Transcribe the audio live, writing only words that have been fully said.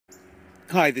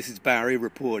Hi, this is Barrie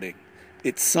reporting.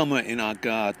 It's summer in our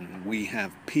garden. We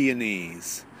have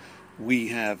peonies. We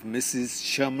have Mrs.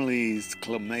 Chumley's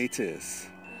clematis.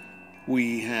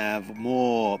 We have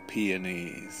more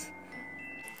peonies.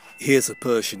 Here's a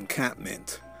Persian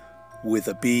catmint with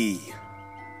a bee.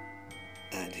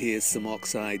 And here's some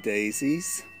oxeye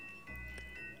daisies.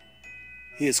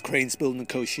 Here's cranesbill,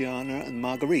 nicotiana and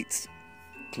marguerites.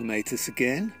 Clematis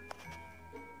again.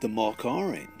 The mock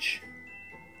orange.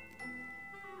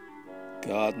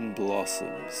 Garden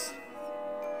blossoms,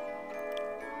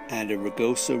 and a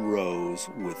rugosa rose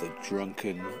with a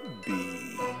drunken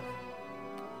bee.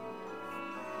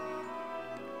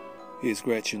 Here's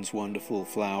Gretchen's wonderful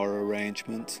flower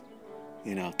arrangement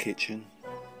in our kitchen.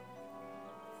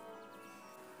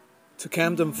 To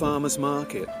Camden Farmers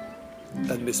Market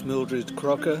and Miss Mildred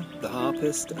Crocker, the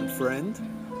harpist and friend,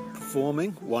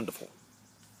 performing wonderful.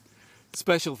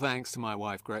 Special thanks to my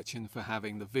wife Gretchen for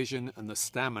having the vision and the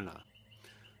stamina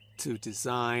to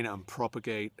design and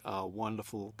propagate our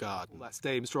wonderful garden. That's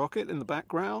Dame's rocket in the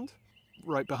background,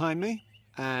 right behind me.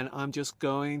 And I'm just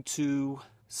going to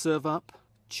serve up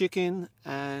chicken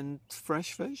and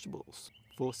fresh vegetables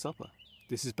for supper.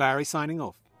 This is Barrie signing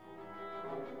off.